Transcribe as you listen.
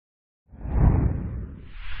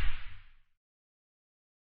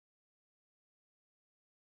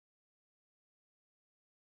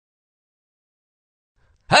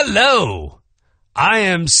Hello! I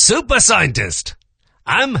am Super Scientist.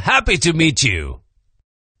 I'm happy to meet you.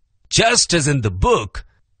 Just as in the book,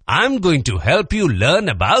 I'm going to help you learn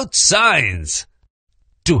about science.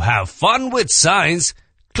 To have fun with science,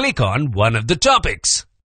 click on one of the topics.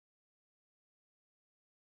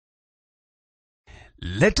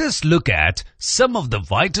 Let us look at some of the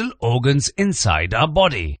vital organs inside our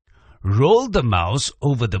body. Roll the mouse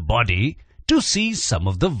over the body to see some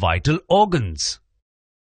of the vital organs.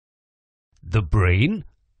 The brain,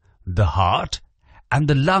 the heart, and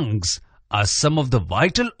the lungs are some of the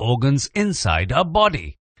vital organs inside our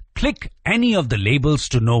body. Click any of the labels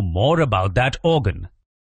to know more about that organ.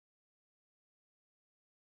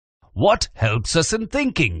 What helps us in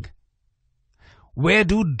thinking? Where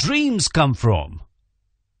do dreams come from?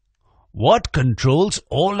 What controls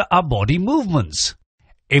all our body movements?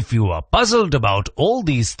 If you are puzzled about all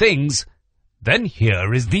these things, then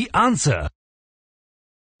here is the answer.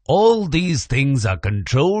 All these things are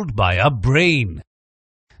controlled by our brain.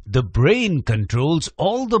 The brain controls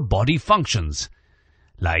all the body functions,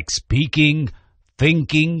 like speaking,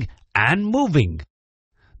 thinking, and moving.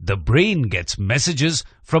 The brain gets messages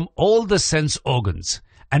from all the sense organs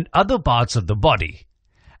and other parts of the body,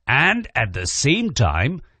 and at the same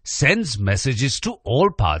time sends messages to all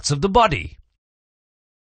parts of the body.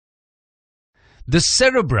 The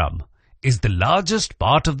cerebrum is the largest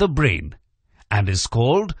part of the brain and is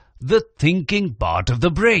called the thinking part of the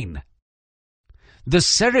brain. The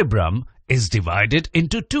cerebrum is divided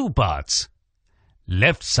into two parts,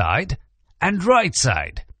 left side and right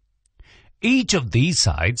side. Each of these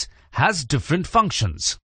sides has different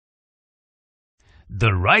functions.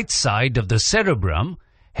 The right side of the cerebrum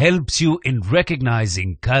helps you in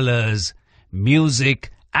recognizing colors, music,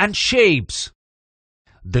 and shapes.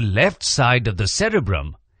 The left side of the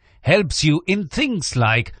cerebrum helps you in things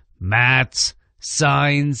like maths,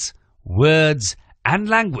 science, words, and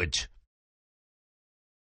language.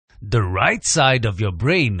 The right side of your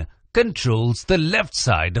brain controls the left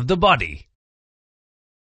side of the body.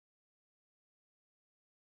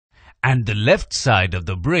 And the left side of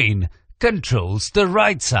the brain controls the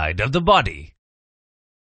right side of the body.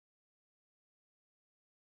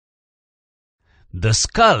 The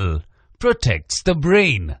skull protects the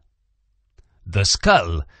brain. The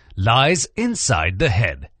skull lies inside the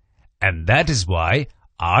head, and that is why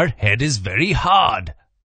our head is very hard.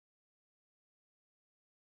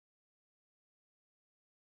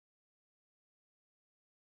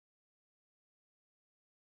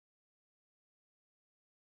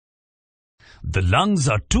 The lungs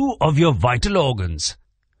are two of your vital organs.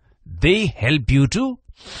 They help you to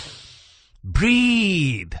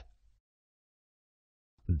breathe.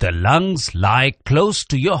 The lungs lie close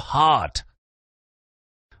to your heart.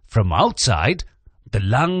 From outside, the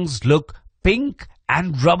lungs look pink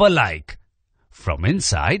and rubber-like. From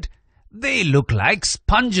inside, they look like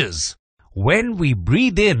sponges. When we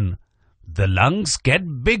breathe in, the lungs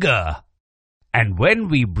get bigger. And when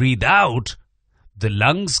we breathe out, the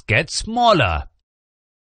lungs get smaller.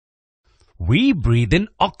 We breathe in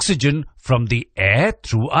oxygen from the air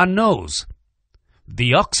through our nose.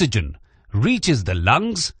 The oxygen reaches the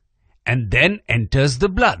lungs and then enters the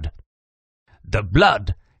blood. The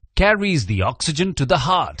blood carries the oxygen to the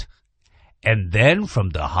heart and then from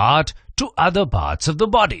the heart to other parts of the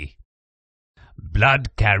body.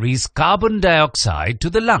 Blood carries carbon dioxide to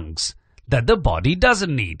the lungs that the body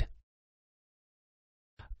doesn't need.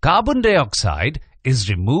 Carbon dioxide is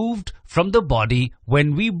removed from the body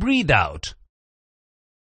when we breathe out.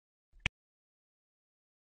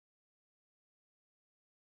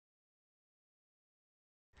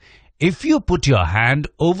 If you put your hand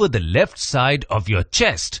over the left side of your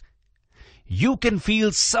chest, you can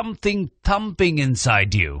feel something thumping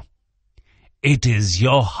inside you. It is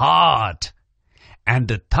your heart, and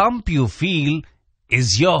the thump you feel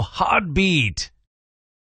is your heartbeat.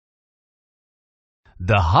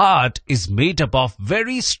 The heart is made up of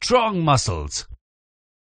very strong muscles.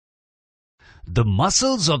 The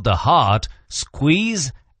muscles of the heart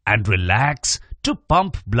squeeze and relax to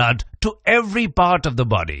pump blood to every part of the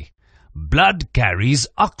body. Blood carries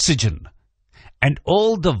oxygen and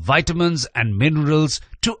all the vitamins and minerals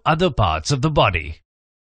to other parts of the body.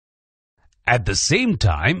 At the same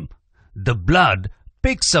time, the blood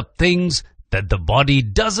picks up things that the body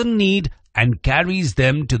doesn't need and carries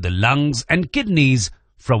them to the lungs and kidneys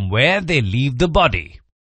from where they leave the body.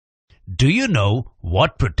 Do you know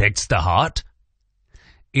what protects the heart?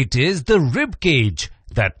 It is the rib cage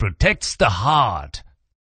that protects the heart.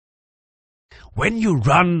 When you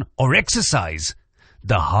run or exercise,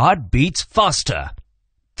 the heart beats faster.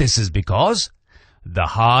 This is because The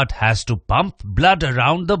heart has to pump blood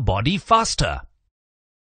around the body faster.